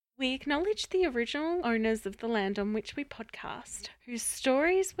We acknowledge the original owners of the land on which we podcast, whose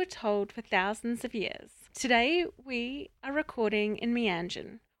stories were told for thousands of years. Today, we are recording in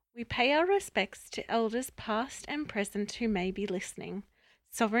Meanjin. We pay our respects to elders past and present who may be listening.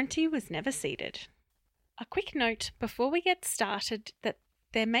 Sovereignty was never ceded. A quick note before we get started that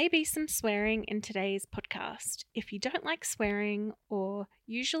there may be some swearing in today's podcast. If you don't like swearing or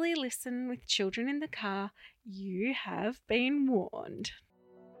usually listen with children in the car, you have been warned.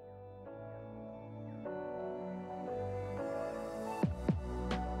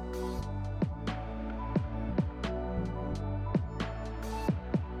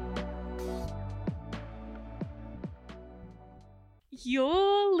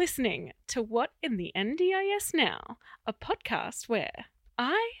 You're listening to What in the NDIS Now, a podcast where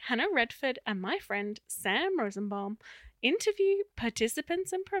I, Hannah Redford, and my friend Sam Rosenbaum interview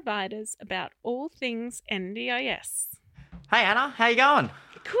participants and providers about all things NDIS. Hey Anna, how you going?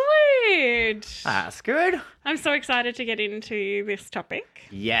 Good! That's good. I'm so excited to get into this topic.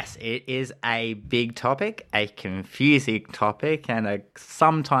 Yes, it is a big topic, a confusing topic, and a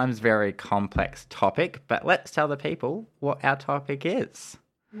sometimes very complex topic. But let's tell the people what our topic is.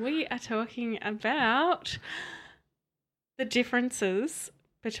 We are talking about the differences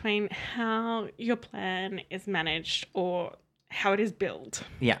between how your plan is managed or how it is built,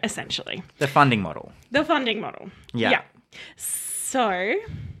 essentially. The funding model. The funding model. Yeah. So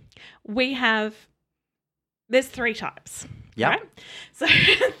there's three types. Yeah. Right? So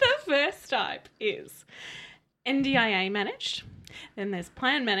the first type is NDIA managed, then there's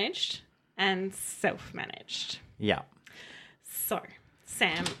plan managed and self-managed. Yeah. So,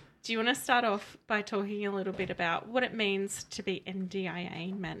 Sam, do you want to start off by talking a little bit about what it means to be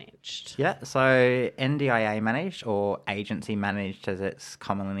NDIA managed? Yeah, so NDIA managed, or agency managed as it's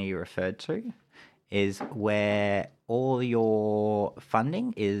commonly referred to, is where all your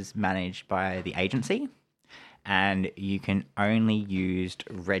funding is managed by the agency and you can only use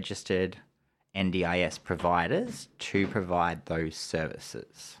registered NDIS providers to provide those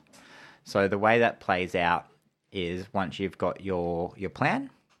services. So the way that plays out is once you've got your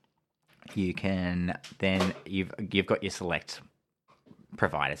plan, you can then you've got your select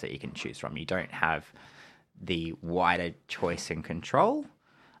providers that you can choose from. You don't have the wider choice and control.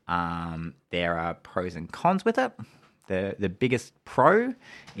 There are pros and cons with it. The biggest pro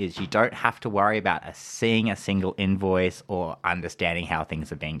is you don't have to worry about seeing a single invoice or understanding how things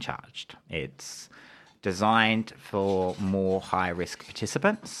are being charged. It's designed for more high-risk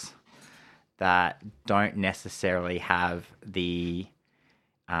participants that don't necessarily have the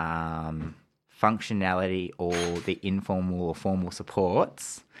functionality or the informal or formal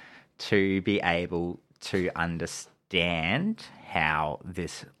supports to be able to understand how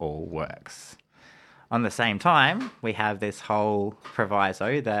this all works. On the same time, we have this whole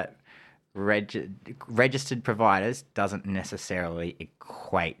proviso that registered providers doesn't necessarily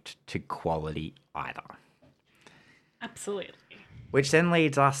equate to quality either. Absolutely. Which then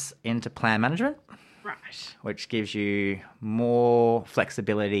leads us into plan management. Right. Which gives you more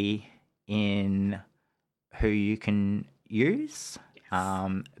flexibility in who you can use.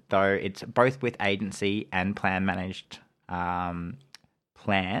 Yes. Though it's both with agency and plan managed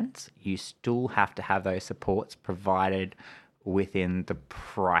plans, you still have to have those supports provided within the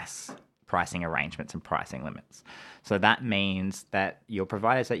pricing arrangements and pricing limits. So that means that your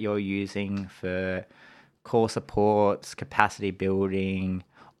providers that you're using for core supports, capacity building,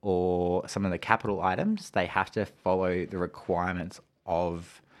 or some of the capital items, they have to follow the requirements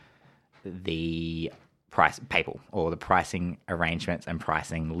of the price PAPL, or the pricing arrangements and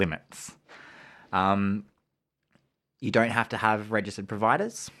pricing limits. You don't have to have registered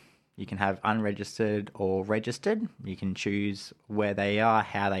providers. You can have unregistered or registered. You can choose where they are,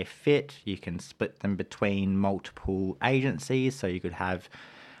 how they fit. You can split them between multiple agencies. So you could have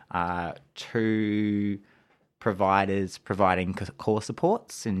two providers providing core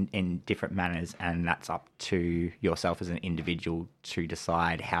supports in different manners, and that's up to yourself as an individual to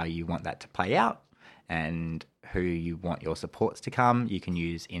decide how you want that to play out and who you want your supports to come. You can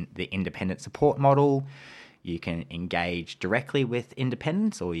use the independent support model. You can engage directly with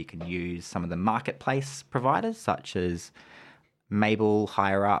independents, or you can use some of the marketplace providers such as Mabel,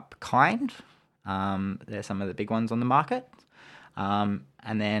 HireUp, Kind. They're some of the big ones on the market. And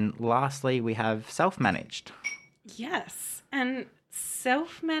then lastly, we have self-managed. Yes, and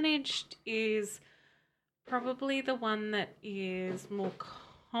self-managed is probably the one that is more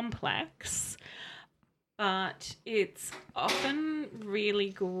complex, but it's often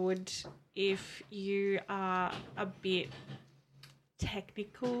really good if you are a bit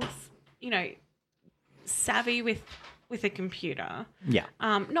technical, savvy with with a computer. Yeah.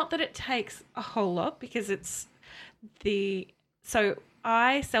 Not that it takes a whole lot, because it's so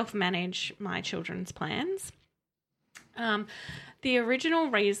I self-manage my children's plans. The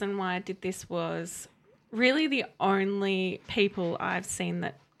original reason why I did this was really the only people I've seen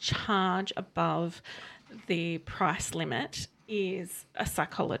that charge above the price limit is a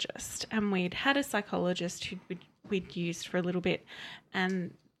psychologist. And we'd had a psychologist who we'd used for a little bit,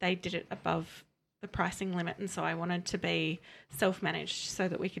 and they did it above the pricing limit. And so I wanted to be self-managed so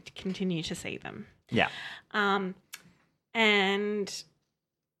that we could continue to see them. Yeah. Now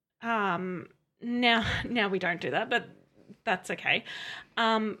we don't do that, but that's okay.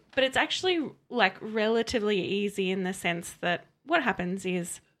 But it's actually like relatively easy in the sense that what happens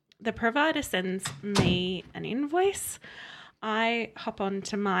is the provider sends me an invoice. I hop on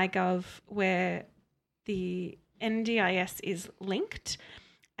to MyGov where the NDIS is linked,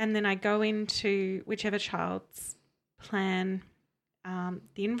 and then I go into whichever child's plan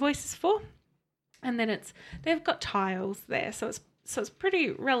the invoice is for, and then they've got tiles there, so it's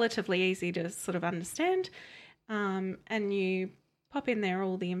pretty relatively easy to sort of understand. And you pop in there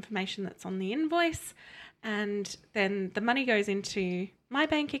all the information that's on the invoice, and then the money goes into my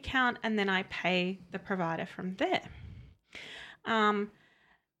bank account, and then I pay the provider from there.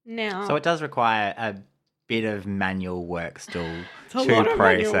 Now, so it does require a bit of manual work still it's a lot of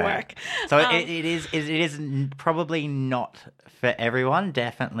manual work. So it is probably not for everyone.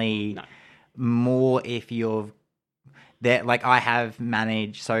 Definitely No. more if you're there. Like I have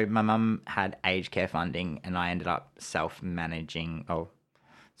managed. So my mum had aged care funding, and I ended up self-managing, or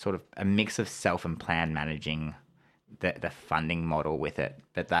sort of a mix of self and plan managing the funding model with it.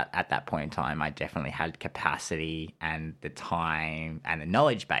 But that at that point in time, I definitely had capacity and the time and the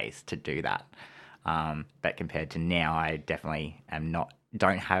knowledge base to do that. But compared to now, I definitely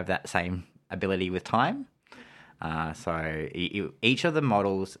don't have that same ability with time. So each of the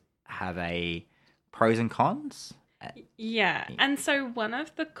models have a pros and cons. Yeah. And so one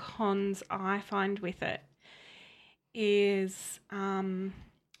of the cons I find with it is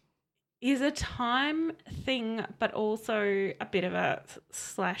a time thing, but also a bit of a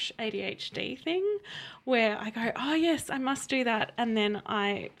 /ADHD thing where I go, oh yes, I must do that. And then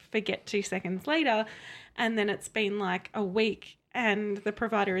I forget 2 seconds later, and then it's been like a week and the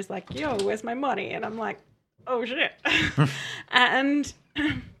provider is like, yo, where's my money? And I'm like, oh shit. And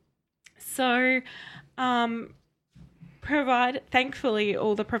so, thankfully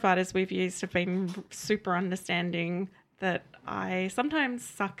all the providers we've used have been super understanding that I sometimes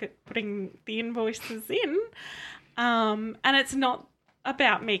suck at putting the invoices in. And it's not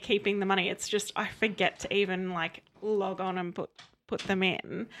about me keeping the money. It's just I forget to even like log on and put them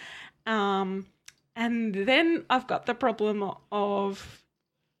in. And then I've got the problem of,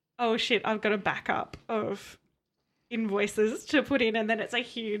 oh shit, I've got a backup of invoices to put in, and then it's a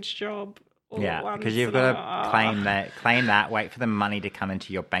huge job. Yeah, because you've got to claim that, wait for the money to come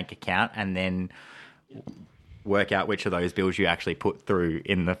into your bank account, and then work out which of those bills you actually put through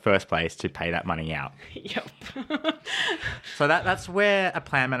in the first place to pay that money out. Yep. So that's where a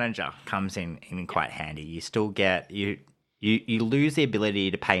plan manager comes in quite handy. You still get you lose the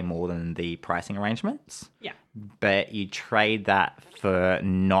ability to pay more than the pricing arrangements. Yeah. But you trade that for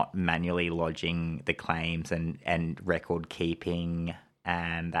not manually lodging the claims and record keeping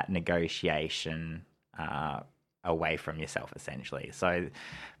and that negotiation away from yourself, essentially. So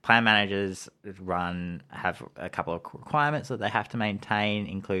plan managers have a couple of requirements that they have to maintain,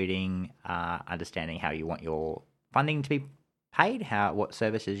 including understanding how you want your funding to be paid, what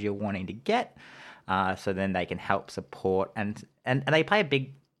services you're wanting to get, so then they can help support and they play a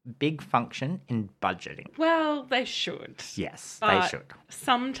big function in budgeting. Well, they should. Yes, but they should.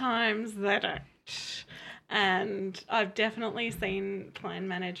 Sometimes they don't. And I've definitely seen plan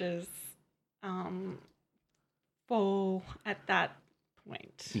managers fall at that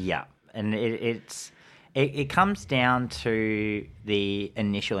point. Yeah, and it comes down to the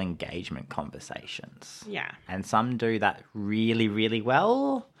initial engagement conversations. Yeah. And some do that really, really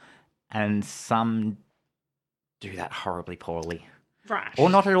well, and some do that horribly poorly. Right. Or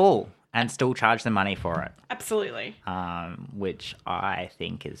not at all, and still charge the money for it. Absolutely. Which I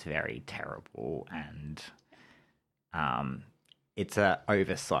think is very terrible, and it's an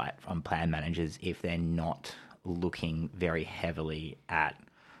oversight from plan managers if they're not looking very heavily at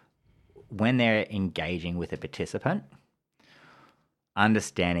when they're engaging with a participant,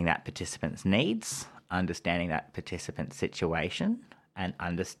 understanding that participant's needs, understanding that participant's situation, and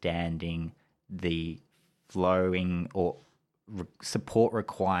understanding the flowing or support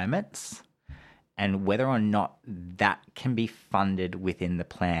requirements and whether or not that can be funded within the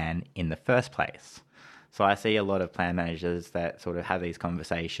plan in the first place. So I see a lot of plan managers that sort of have these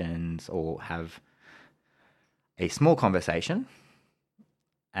conversations or have a small conversation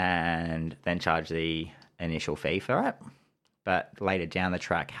and then charge the initial fee for it, but later down the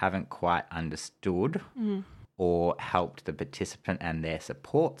track haven't quite understood or helped the participant and their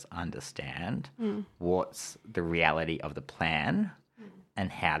supports understand what's the reality of the plan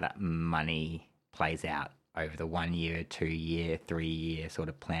and how that money plays out over the 1 year, 2 year, 3 year sort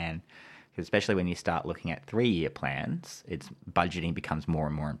of plan. Because especially when you start looking at 3-year plans, it's budgeting becomes more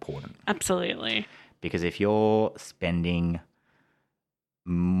and more important. Absolutely. Because if you're spending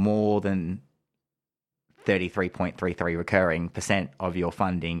more than 33.33 recurring % of your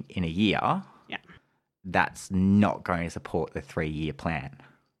funding in a year, that's not going to support the 3-year plan.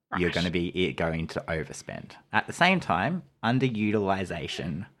 Right. You're going to be going to overspend. At the same time,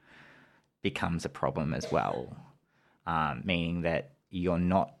 underutilization becomes a problem as well, meaning that you're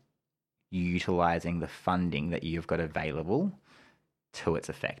not utilizing the funding that you've got available to its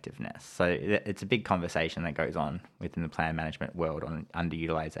effectiveness. So it's a big conversation that goes on within the plan management world on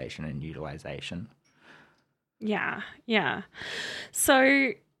underutilization and utilization. Yeah.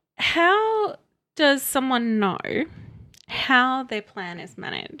 So how does someone know how their plan is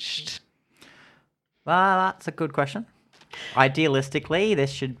managed? Well, that's a good question. Idealistically,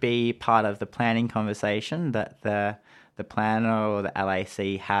 this should be part of the planning conversation that the planner or the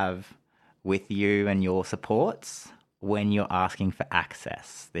LAC have with you and your supports when you're asking for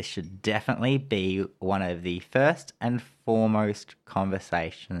access. This should definitely be one of the first and foremost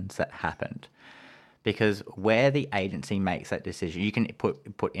conversations that happened. Because where the agency makes that decision, you can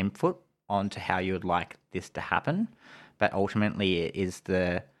put input onto how you would like this to happen, but ultimately it is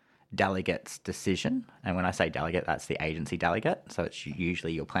the delegate's decision. And when I say delegate, that's the agency delegate. So it's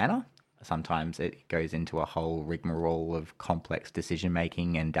usually your planner. Sometimes it goes into a whole rigmarole of complex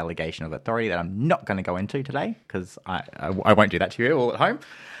decision-making and delegation of authority that I'm not going to go into today because I won't do that to you all at home.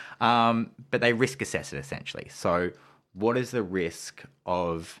 But they risk assess it essentially. So what is the risk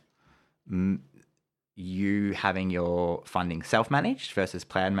of you having your funding self-managed versus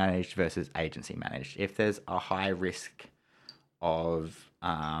plan managed versus agency managed? If there's a high risk of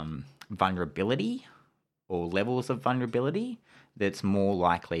vulnerability or levels of vulnerability, that's more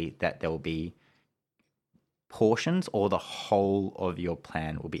likely that there will be portions or the whole of your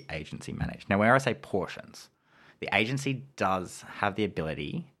plan will be agency managed. Now, where I say portions, the agency does have the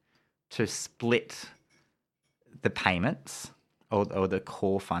ability to split the payments or the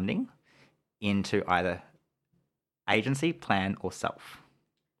core funding into either agency, plan, or self.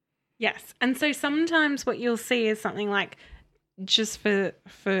 Yes. And so sometimes what you'll see is something like, just for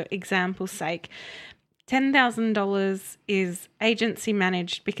example's sake, $10,000 is agency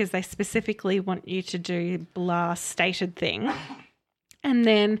managed because they specifically want you to do blah stated thing. And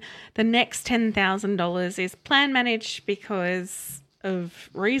then the next $10,000 is plan managed because of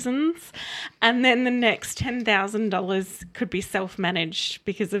reasons. And then the next $10,000 could be self-managed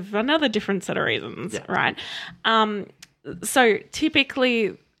because of another different set of reasons, right? So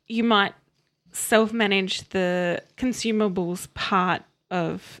typically you might self-manage the consumables part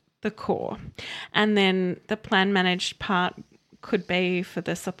of the core, and then the plan managed part could be for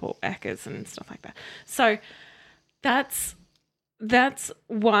the support backers and stuff like that. So that's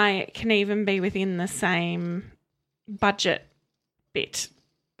why it can even be within the same budget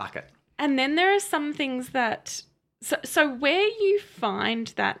bucket. And then there are some things that so where you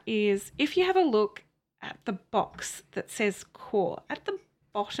find that is if you have a look at the box that says core, at the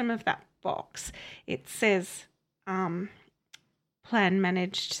bottom of that box it says plan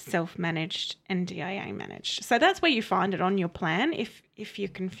managed, self-managed, NDIA managed. So that's where you find it on your plan if you're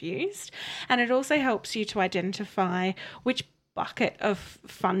confused. And it also helps you to identify which bucket of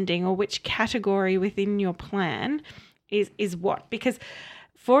funding or which category within your plan is what. Because,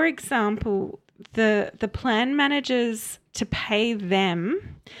 for example, the plan managers, to pay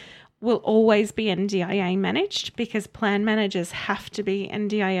them will always be NDIA managed because plan managers have to be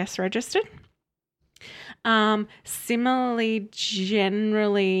NDIS registered. Similarly,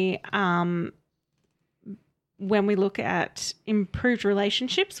 generally, when we look at improved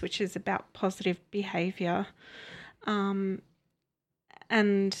relationships, which is about positive behaviour, and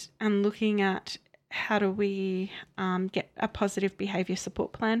looking at how do we get a positive behaviour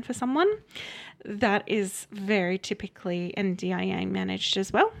support plan for someone, that is very typically NDIA managed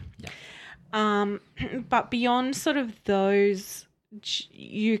as well. Yeah. But beyond sort of those,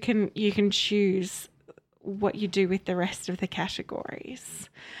 you can choose what you do with the rest of the categories.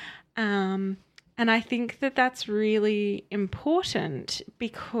 And I think that that's really important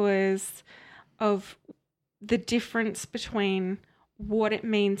because of the difference between what it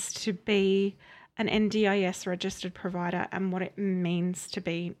means to be an NDIS registered provider and what it means to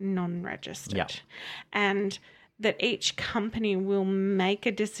be non-registered. Yep. And that each company will make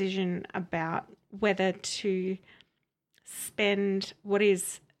a decision about whether to spend what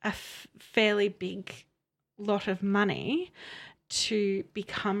is a fairly big lot of money to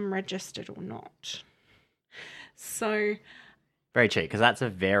become registered or not. So very true, because that's a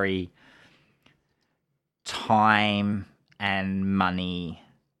very time and money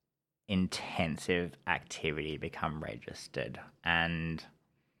intensive activity to become registered. And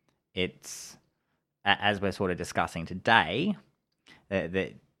it's, as we're sort of discussing today,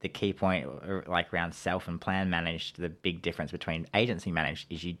 the key point, like around self and plan managed, the big difference between agency managed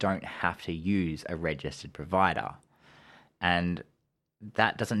is you don't have to use a registered provider. And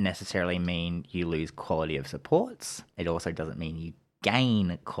that doesn't necessarily mean you lose quality of supports. It also doesn't mean you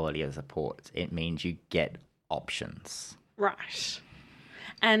gain quality of supports. It means you get options. Right.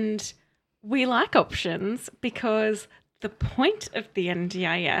 And we like options because the point of the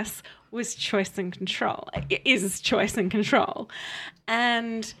NDIS was choice and control. It is choice and control.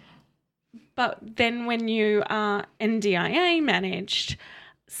 But then when you are NDIA managed,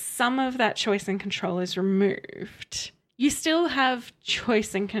 some of that choice and control is removed. You still have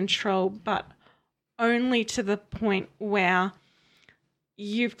choice and control, but only to the point where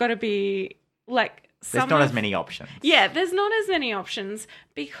you've got to be like... There's not as many options. Yeah, there's not as many options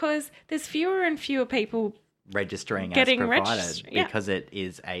because there's fewer and fewer people registering getting as provided because yeah. It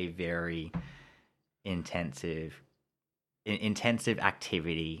is a very intensive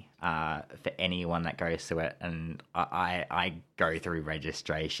activity for anyone that goes through it. And I go through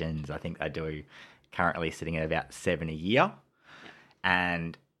registrations. I think I do currently sitting at about 7 a year.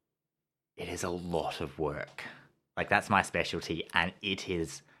 And it is a lot of work. Like, that's my specialty, and it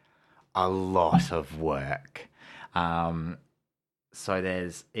is a lot of work. So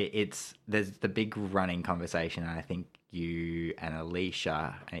there's the big running conversation, and I think you and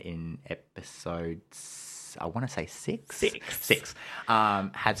Alicia in episodes, I want to say six,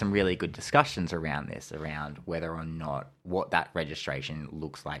 had some really good discussions around this, around whether or not what that registration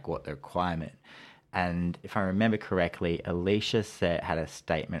looks like, what the requirement. And if I remember correctly, Alicia had a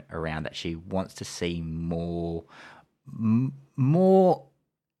statement around that she wants to see more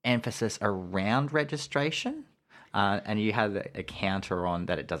emphasis around registration. And you had a counter on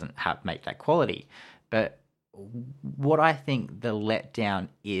that it doesn't make that quality. But what I think the letdown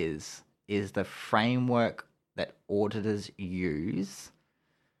is the framework that auditors use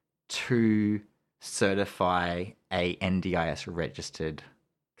to certify a NDIS registered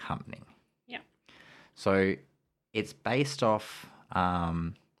company. Yeah. So it's based off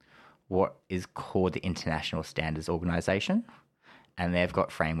what is called the International Standards Organization. And they've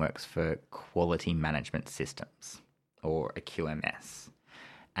got frameworks for quality management systems, or a QMS.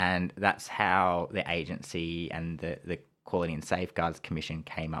 And that's how the agency and the Quality and Safeguards Commission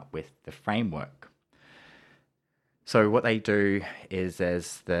came up with the framework. So what they do is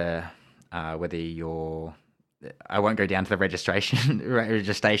there's the, whether you're, I won't go down to the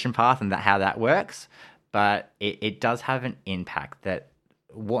registration path and how that works, but it does have an impact that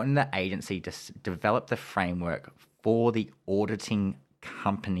when the agency just developed the framework for the auditing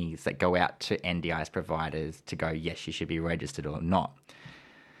companies that go out to NDIS providers to go, yes, you should be registered or not.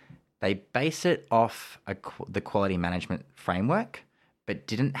 They base it off the quality management framework, but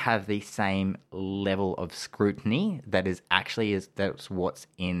didn't have the same level of scrutiny that's what's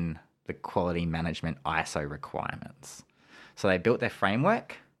in the quality management ISO requirements. So they built their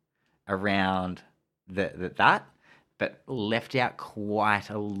framework around that, but left out quite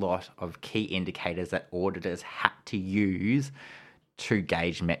a lot of key indicators that auditors had to use to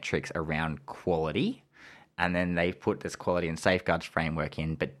gauge metrics around quality. And then they put this quality and safeguards framework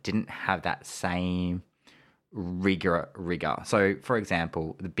in, but didn't have that same rigor. So, for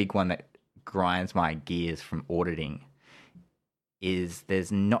example, the big one that grinds my gears from auditing is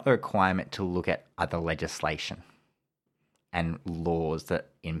there's not the requirement to look at other legislation and laws that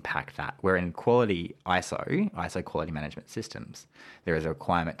impact that. Where in quality ISO quality management systems, there is a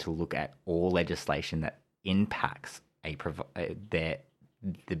requirement to look at all legislation that impacts the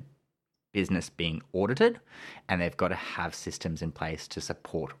business being audited, and they've got to have systems in place to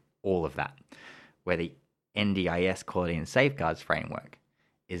support all of that. Where the NDIS Quality and Safeguards Framework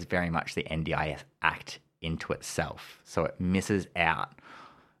is very much the NDIS Act into itself. So it misses out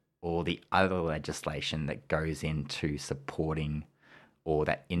all the other legislation that goes into supporting or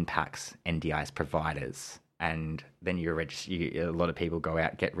that impacts NDIS providers. And then a lot of people go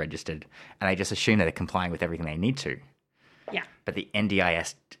out, get registered, and they just assume that they're complying with everything they need to. Yeah. But the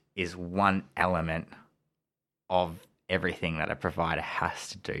NDIS is one element of everything that a provider has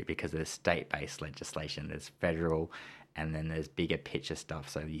to do, because there's state-based legislation, there's federal, and then there's bigger picture stuff.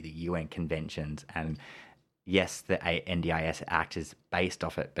 So the UN conventions, and yes, the NDIS Act is based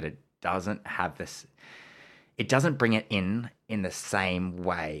off it, but it doesn't have this. It doesn't bring it in the same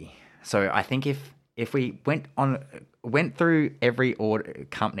way. So I think if we went through every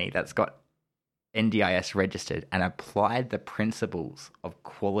company that's got NDIS registered and applied the principles of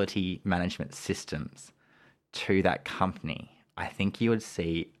quality management systems to that company, I think you would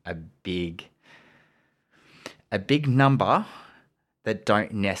see a big number that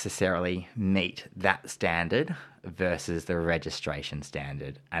don't necessarily meet that standard versus the registration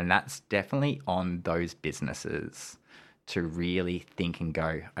standard. And that's definitely on those businesses to really think and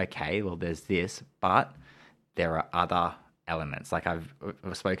go, okay, well, there's this, but there are other elements. Like I've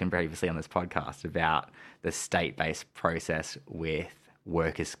spoken previously on this podcast about the state-based process with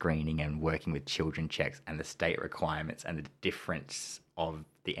worker screening and working with children checks, and the state requirements and the difference of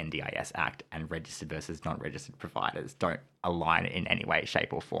the NDIS Act and registered versus non-registered providers don't align in any way,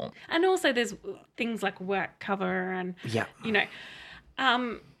 shape or form. And also there's things like work cover and,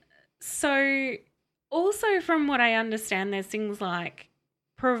 so also from what I understand, there's things like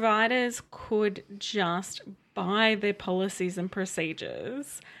providers could just buy their policies and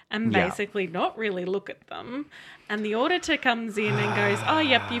procedures and basically not really look at them. And the auditor comes in and goes, oh,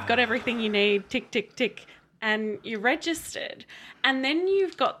 yep, you've got everything you need, tick, tick, tick, and you're registered. And then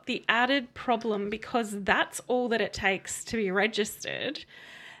you've got the added problem, because that's all that it takes to be registered,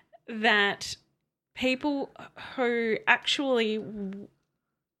 that people who actually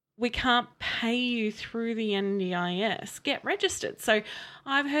we can't pay you through the NDIS get registered. So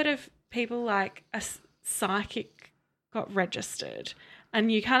I've heard of people like a psychic got registered,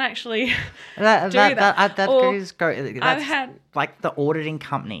 and you can't actually do that. That's like the auditing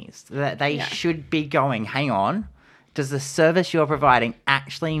companies. They should be going, hang on, does the service you're providing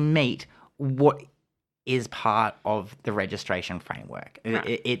actually meet what is part of the registration framework?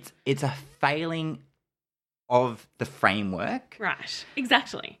 Right. It's a failing of the framework. Right,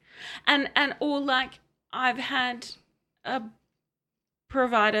 exactly. And or like I've had a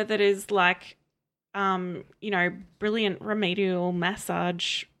provider that is like, brilliant remedial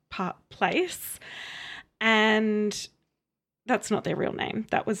massage place, and that's not their real name.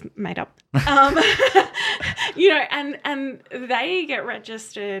 That was made up. And they get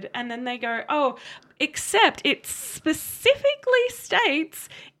registered, and then they go, oh, except it specifically states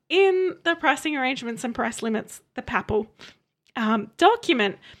in the pricing arrangements and price limits, the PAPL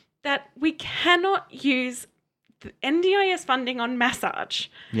document, that we cannot use the NDIS funding on massage.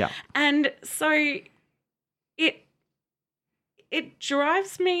 Yeah. And so it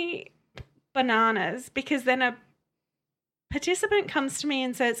drives me bananas, because then a participant comes to me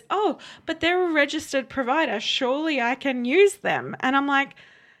and says, oh, but they're a registered provider, surely I can use them. And I'm like,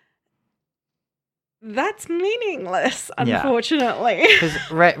 that's meaningless, unfortunately.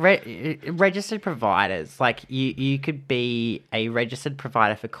 Because registered providers, like you could be a registered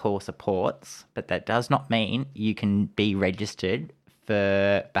provider for core supports, but that does not mean you can be registered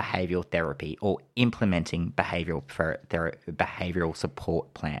for behavioural therapy or implementing behavioural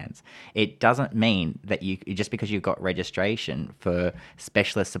support plans. It doesn't mean that you, just because you've got registration for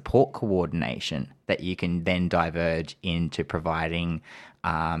specialist support coordination, that you can then diverge into providing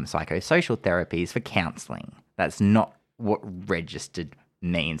psychosocial therapies for counselling. That's not what registered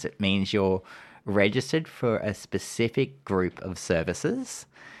means. It means you're registered for a specific group of services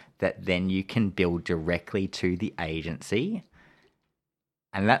that then you can bill directly to the agency.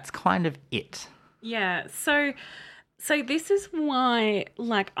 And that's kind of it. Yeah. So this is why,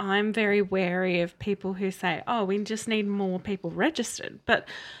 like, I'm very wary of people who say, oh, we just need more people registered. But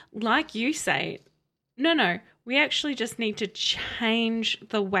like you say, no, we actually just need to change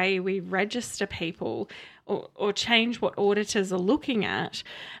the way we register people, or change what auditors are looking at.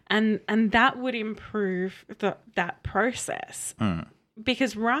 And that would improve that process. Mm.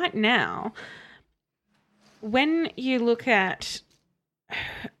 Because right now, when you look at,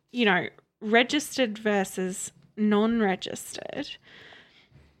 registered versus non-registered,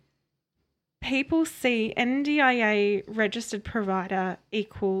 people see NDIA registered provider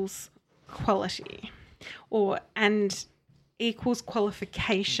equals quality, and equals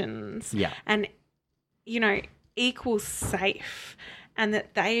qualifications, and equals safe, and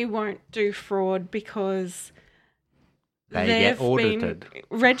that they won't do fraud because they get audited, been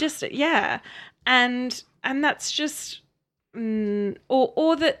registered, and that's just.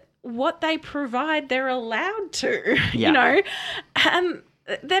 Or that what they provide they're allowed to, and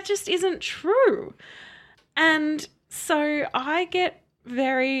that just isn't true. And so I get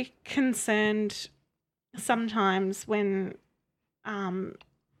very concerned sometimes when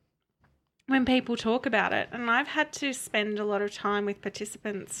people talk about it, and I've had to spend a lot of time with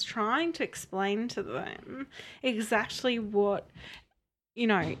participants trying to explain to them exactly what,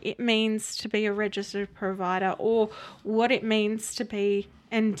 it means to be a registered provider, or what it means to be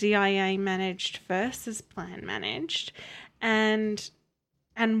NDIA managed versus plan managed, and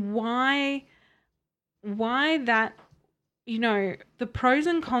why that, the pros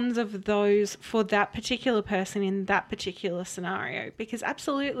and cons of those for that particular person in that particular scenario. Because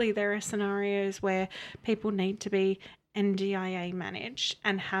absolutely there are scenarios where people need to be NDIA managed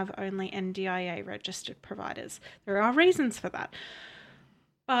and have only NDIA registered providers. There are reasons for that.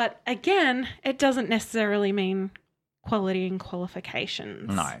 But again, it doesn't necessarily mean quality and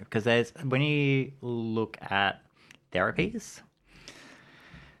qualifications. No, because when you look at therapies,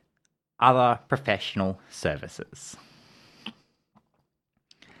 other professional services,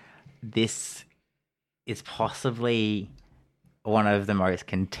 this is possibly one of the most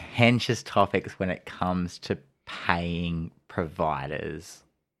contentious topics when it comes to paying providers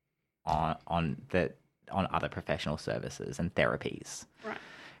on other professional services and therapies. Right.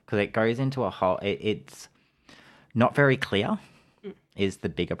 Because it goes into a whole... It's not very clear is the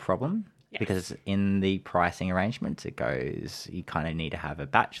bigger problem. Yes. Because in the pricing arrangements, it goes, you kind of need to have a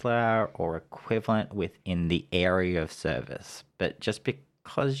bachelor or equivalent within the area of service. But just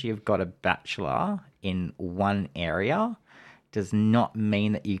because you've got a bachelor in one area does not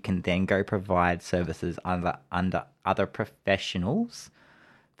mean that you can then go provide services under other professionals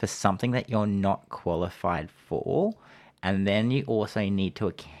for something that you're not qualified for. And then you also need to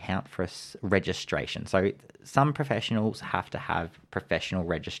account for registration. So some professionals have to have professional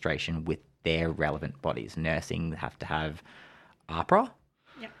registration with their relevant bodies. Nursing have to have APRA.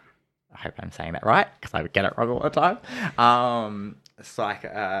 Yeah. I hope I'm saying that right, because I get it wrong all the time.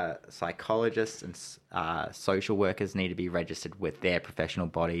 Psychologists and social workers need to be registered with their professional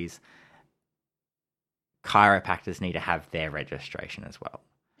bodies. Chiropractors need to have their registration as well.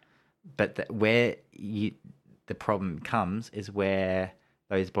 But the problem comes is where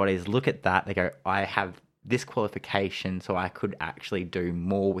those bodies look at that, they go, I have this qualification, so I could actually do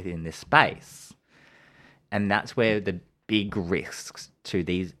more within this space. And that's where the big risks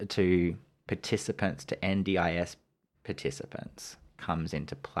to participants, to NDIS participants, comes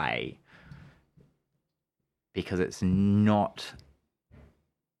into play, because it's not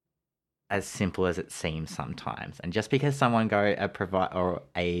as simple as it seems sometimes. And just because someone a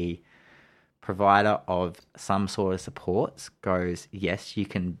provider of some sort of supports goes, yes, you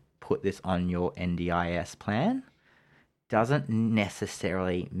can put this on your NDIS plan, doesn't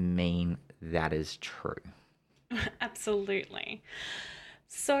necessarily mean that is true. Absolutely.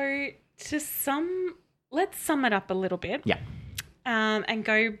 So let's sum it up a little bit. Yeah. And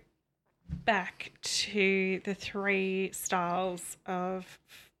go back to the 3 styles of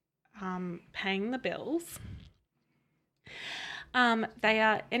paying the bills. They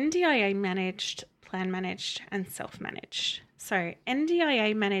are NDIA managed, plan managed, and self-managed. So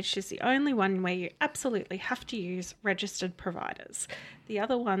NDIA managed is the only one where you absolutely have to use registered providers. The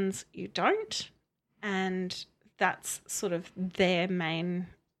other ones you don't, and that's sort of their main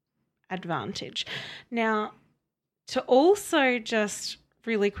advantage. Now, to also just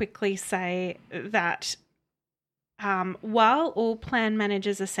really quickly say that while all plan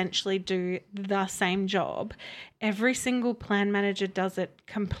managers essentially do the same job, every single plan manager does it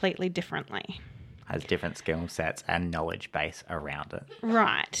completely differently. Has different skill sets and knowledge base around it.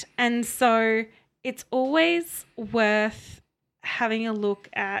 Right. And so it's always worth having a look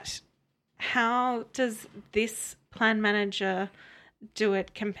at how does this plan manager do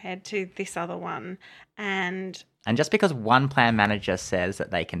it compared to this other one. And just because one plan manager says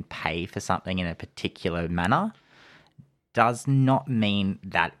that they can pay for something in a particular manner does not mean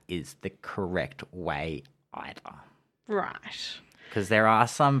that is the correct way either. Right. Because there are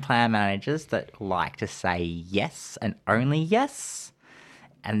some plan managers that like to say yes and only yes,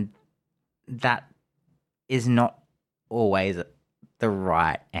 and that is not always the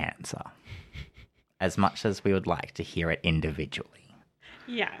right answer, as much as we would like to hear it individually.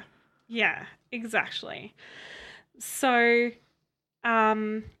 Yeah, exactly. So,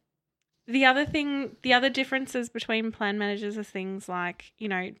 the other differences between plan managers are things like,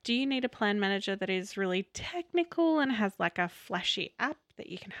 do you need a plan manager that is really technical and has like a flashy app that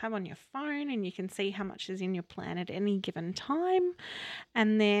you can have on your phone and you can see how much is in your plan at any given time?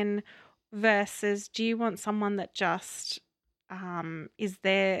 And then versus, do you want someone that just is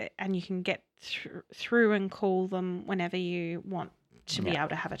there and you can get through and call them whenever you want to be able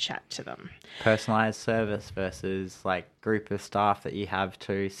to have a chat to them. Personalized service versus like group of staff that you have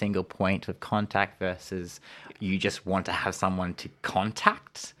to single point of contact versus you just want to have someone to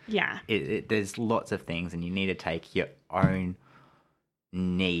contact. Yeah. There's lots of things, and you need to take your own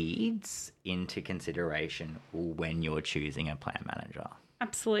needs into consideration when you're choosing a plan manager.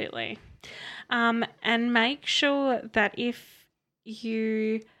 Absolutely. And make sure that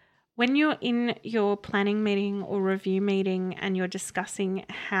when you're in your planning meeting or review meeting and you're discussing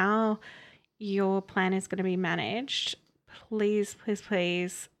how your plan is going to be managed, please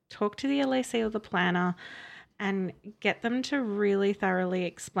talk to the LAC or the planner and get them to really thoroughly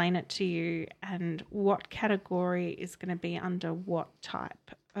explain it to you and what category is going to be under what type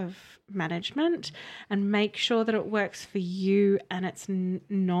of management, and make sure that it works for you and it's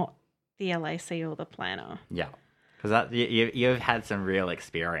not the LAC or the planner. Yeah, because you've had some real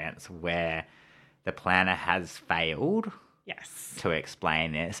experience where the planner has failed to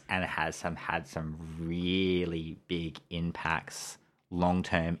explain this and had some really big impacts,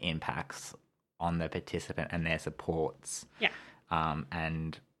 long-term impacts on the participant and their supports. Yeah.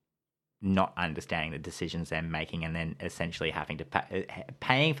 And not understanding the decisions they're making, and then essentially having to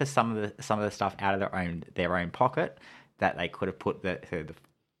paying for some of the stuff out of their own pocket that they could have put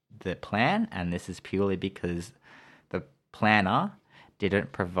the plan, and this is purely because the planner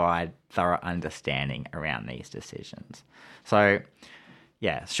didn't provide thorough understanding around these decisions. So,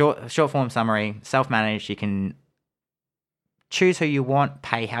 yeah, short form summary: self-managed. You can choose who you want,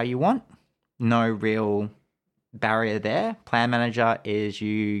 pay how you want. No real barrier there. Plan manager is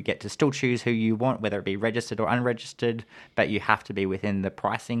you get to still choose who you want, whether it be registered or unregistered, but you have to be within the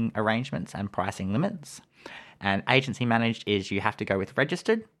pricing arrangements and pricing limits. And agency managed is you have to go with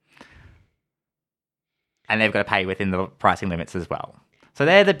registered, and they've got to pay within the pricing limits as well. So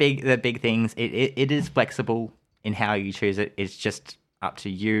they're the big things. It is flexible in how you choose it. It's just up to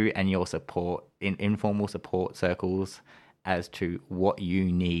you and your support in informal support circles as to what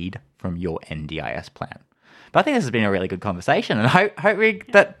you need from your NDIS plan. But I think this has been a really good conversation, and I hope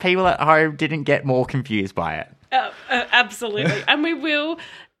that people at home didn't get more confused by it. Absolutely. And we will,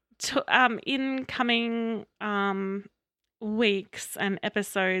 in coming weeks and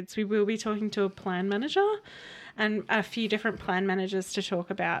episodes, we will be talking to a plan manager and a few different plan managers to talk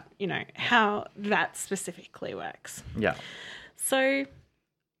about, how that specifically works. Yeah. So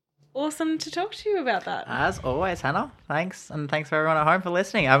awesome to talk to you about that. As always, Hannah. Thanks. And thanks for everyone at home for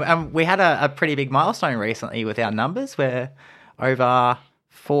listening. We had a pretty big milestone recently with our numbers. We're over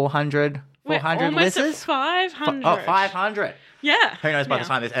 400 almost listeners. At 500. 500. Yeah. Who knows by the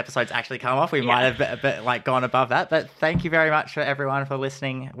time this episode's actually come off, we might have a bit gone above that. But thank you very much for everyone for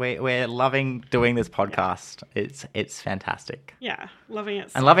listening. We're loving doing this podcast. Yeah. It's fantastic. Yeah, loving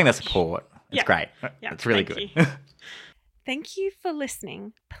it so and loving much. the support. It's great. Yeah, it's really good. Thank you for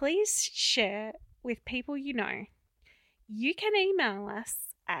listening. Please share with people you know. You can email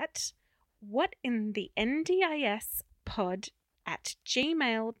us at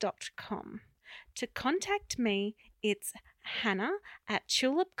whatinthendispod@gmail.com. To contact me, it's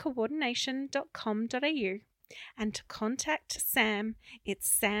hannah@tulipcoordination.com.au. And to contact Sam, it's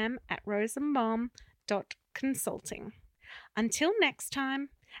sam@rosenbaum.consulting. Until next time,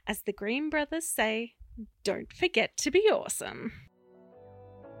 as the Green Brothers say, don't forget to be awesome.